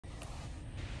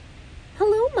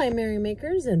my merry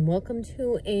makers, and welcome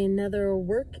to another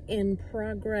work in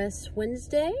progress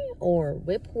Wednesday, or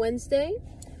WIP Wednesday.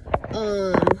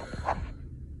 I'm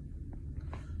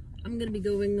going to be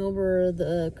going over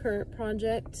the current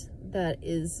project that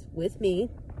is with me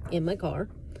in my car.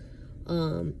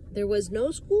 There was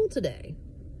no school today,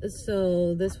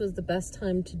 so this was the best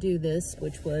time to do this,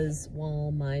 which was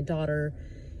while my daughter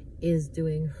is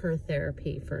doing her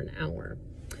therapy for an hour.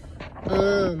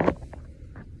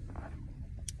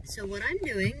 So what I'm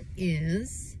doing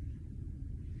is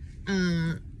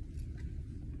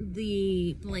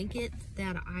the blanket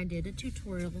that I did a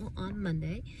tutorial on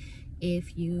Monday.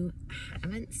 If you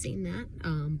haven't seen that,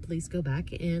 please go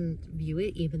back and view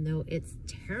it, even though it's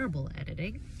terrible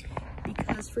editing,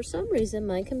 because for some reason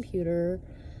my computer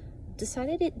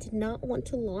decided it did not want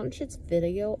to launch its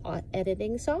video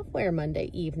editing software Monday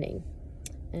evening.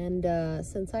 And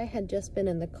since I had just been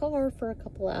in the car for a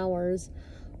couple hours,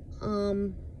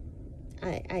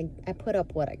 I put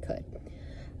up what I could.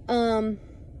 I'm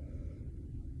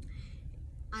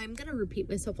gonna repeat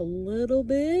myself a little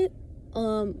bit.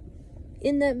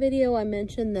 In that video I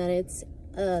mentioned that it's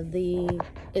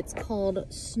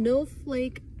called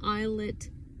Snowflake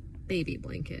Eyelet Baby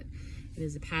Blanket. It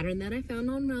is a pattern that I found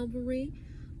on Ravelry.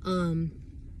 I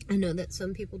know that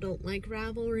some people don't like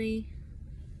Ravelry.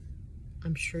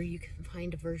 I'm sure you can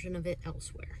find a version of it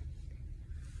elsewhere.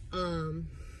 I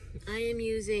am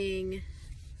using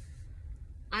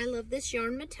I Love This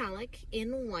Yarn Metallic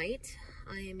in white.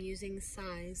 I am using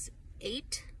size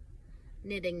 8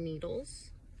 knitting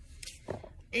needles.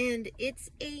 And it's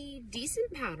a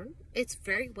decent pattern. It's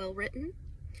very well written.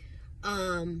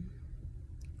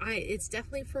 It's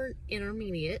definitely for an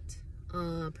intermediate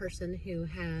person who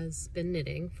has been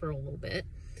knitting for a little bit.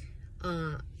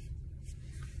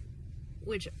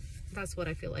 Which, that's what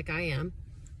I feel like I am.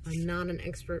 I'm not an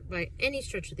expert by any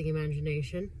stretch of the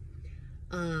imagination.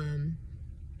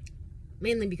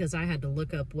 Mainly because I had to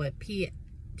look up what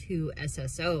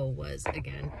P2SSO was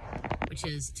again, which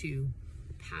is to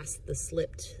pass the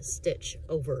slipped stitch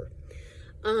over.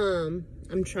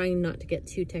 I'm trying not to get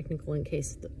too technical in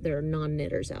case there are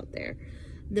non-knitters out there.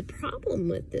 The problem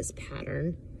with this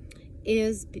pattern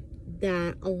is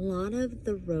that a lot of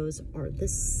the rows are the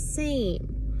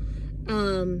same.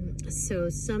 So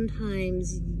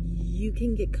sometimes you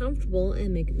can get comfortable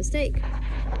and make a mistake.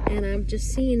 And I've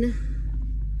just seen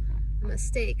a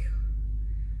mistake.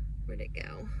 Where'd it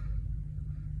go?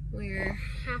 Where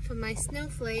half of my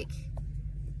snowflake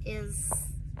is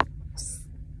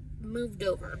moved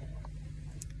over.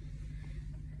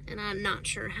 And I'm not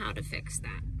sure how to fix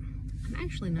that. I'm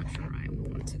actually not sure I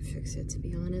want to fix it, to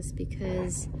be honest,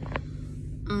 because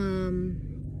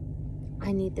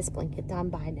I need this blanket done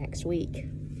by next week,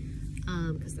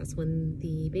 because that's when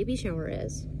the baby shower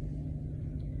is.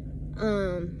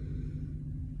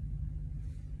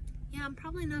 Yeah, I'm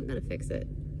probably not gonna fix it.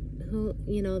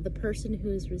 The person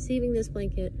who's receiving this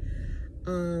blanket,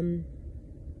 I'm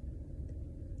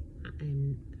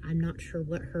not sure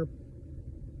what her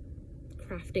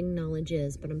crafting knowledge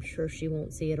is, but I'm sure she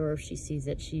won't see it, or if she sees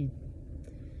it, she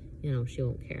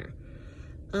won't care.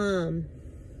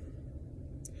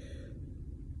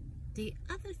 The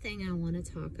other thing I want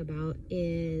to talk about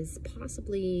is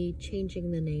possibly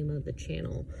changing the name of the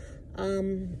channel.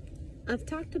 I've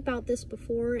talked about this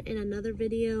before in another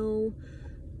video.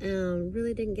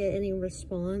 Really didn't get any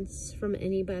response from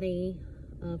anybody.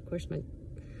 Of course,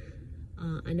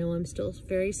 I know I'm still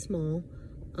very small,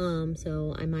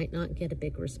 so I might not get a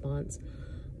big response.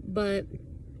 But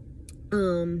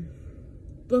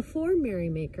before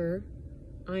Merrymaker,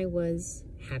 I was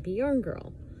Happy Yarn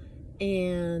Girl.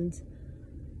 And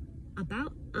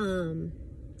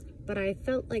but I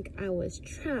felt like I was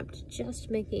trapped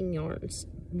just making yarns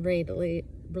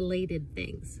related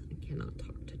things. I cannot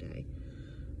talk today.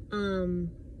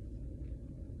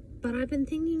 But I've been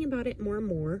thinking about it more and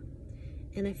more,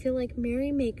 and I feel like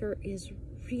Merrymaker is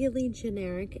really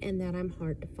generic and that I'm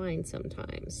hard to find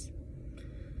sometimes.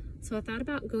 So I thought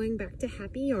about going back to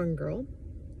Happy Yarn Girl.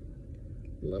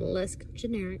 A little less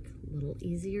generic, a little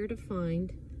easier to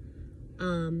find.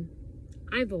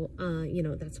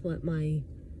 That's what my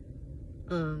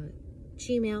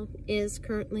Gmail is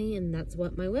currently, and that's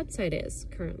what my website is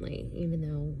currently, even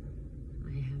though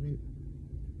I haven't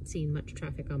seen much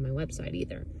traffic on my website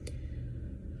either.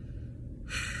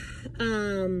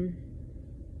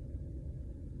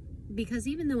 Because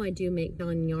even though I do make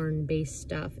non-yarn based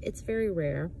stuff, it's very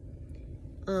rare.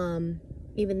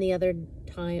 Even the other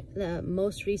time, the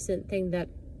most recent thing that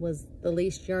was the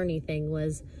least yarny thing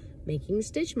was making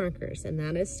stitch markers, and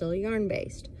that is still yarn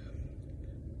based.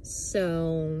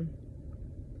 So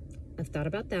I've thought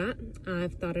about that.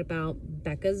 I've thought about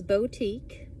Becca's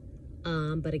Boutique.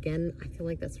 But again, I feel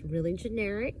like that's really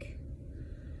generic.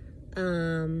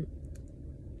 I've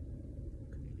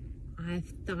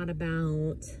thought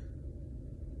about,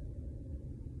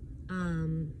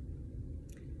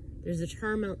 there's a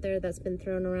term out there that's been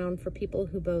thrown around for people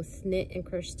who both knit and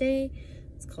crochet.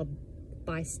 It's called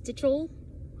bi-stitchal.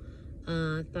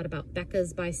 Thought about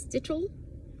Becca's bi-stitchal.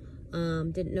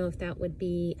 Didn't know if that would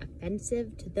be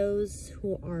offensive to those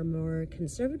who are more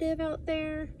conservative out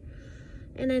there.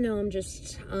 And I know I'm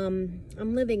just, I'm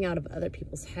living out of other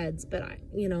people's heads, but I,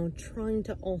 you know, trying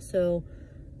to also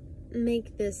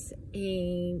make this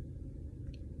a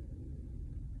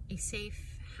safe,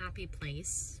 happy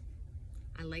place.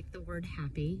 I like the word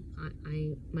happy.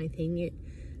 My thing,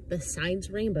 besides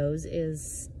rainbows,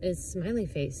 is smiley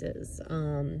faces.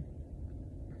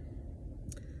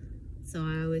 So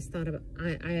I always thought about,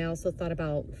 I also thought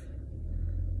about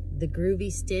the groovy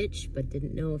stitch, but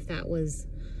didn't know if that was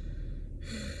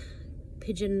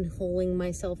pigeonholing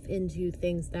myself into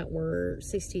things that were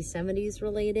 60s, 70s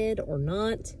related or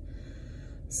not.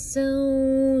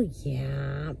 So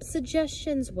yeah,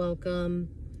 suggestions welcome.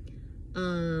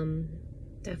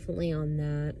 Definitely on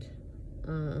that.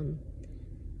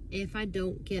 If I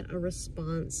don't get a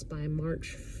response by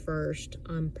March 1st,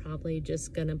 I'm probably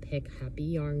just gonna pick Happy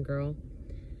Yarn Girl.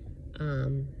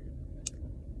 And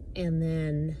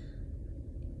then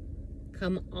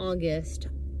come August,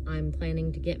 I'm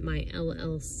planning to get my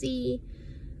LLC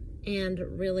and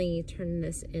really turn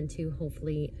this into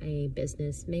hopefully a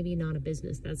business. Maybe not a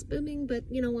business that's booming, but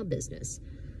you know, a business.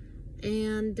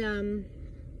 And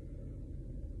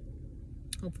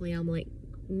hopefully I'll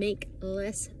make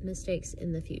less mistakes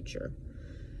in the future.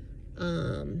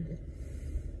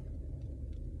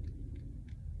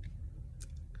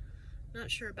 Not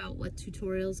sure about what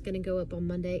tutorial is going to go up on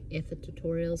Monday, if a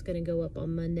tutorial is going to go up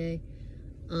on Monday.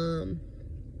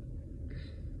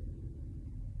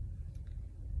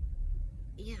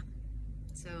 Yeah,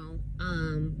 so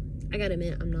I gotta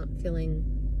admit, I'm not feeling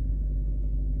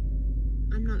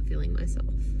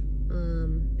myself.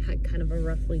 Had kind of a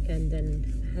rough weekend and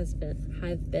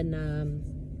I've been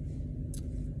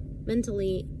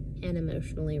mentally and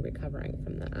emotionally recovering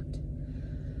from that.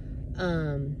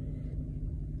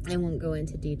 I won't go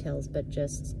into details, but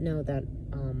just know that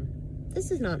this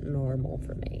is not normal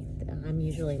for me. I'm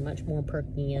usually much more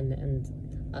perky and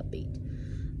upbeat.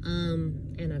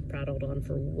 And I've prattled on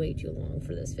for way too long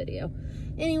for this video.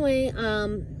 Anyway,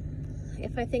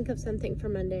 if I think of something for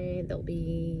Monday, there'll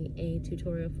be a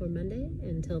tutorial for Monday.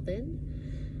 Until then,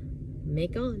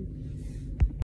 make on.